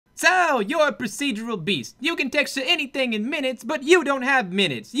So, you're a procedural beast. You can texture anything in minutes, but you don't have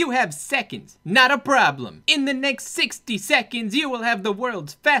minutes. You have seconds. Not a problem. In the next 60 seconds, you will have the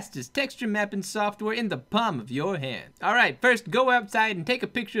world's fastest texture mapping software in the palm of your hand. Alright, first go outside and take a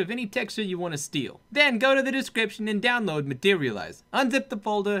picture of any texture you want to steal. Then go to the description and download Materialize. Unzip the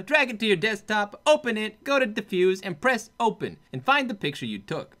folder, drag it to your desktop, open it, go to Diffuse, and press Open, and find the picture you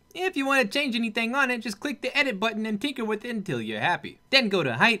took. If you want to change anything on it, just click the edit button and tinker with it until you're happy. Then go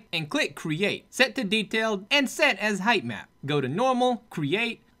to height and click create. Set to detailed and set as height map. Go to normal,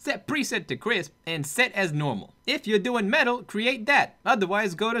 create, set preset to crisp, and set as normal. If you're doing metal, create that.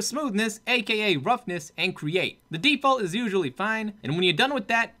 Otherwise, go to smoothness, aka roughness, and create. The default is usually fine, and when you're done with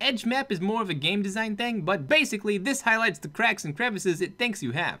that, edge map is more of a game design thing, but basically this highlights the cracks and crevices it thinks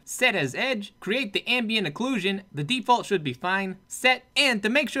you have. Set as edge, create the ambient occlusion, the default should be fine, set, and to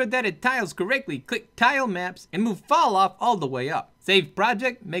make sure that it tiles correctly, click tile maps and move fall off all the way up. Save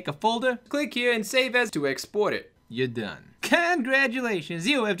project, make a folder, click here and save as to export it. You're done. Congratulations,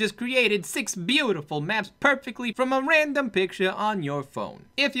 you have just created 6 beautiful maps perfectly from a random picture on your phone.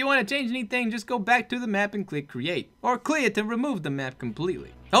 If you want to change anything, just go back to the map and click create, or clear to remove the map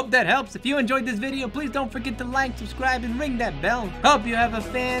completely. Hope that helps. If you enjoyed this video, please don't forget to like, subscribe, and ring that bell. Hope you have a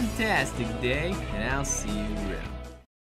fantastic day, and I'll see you around.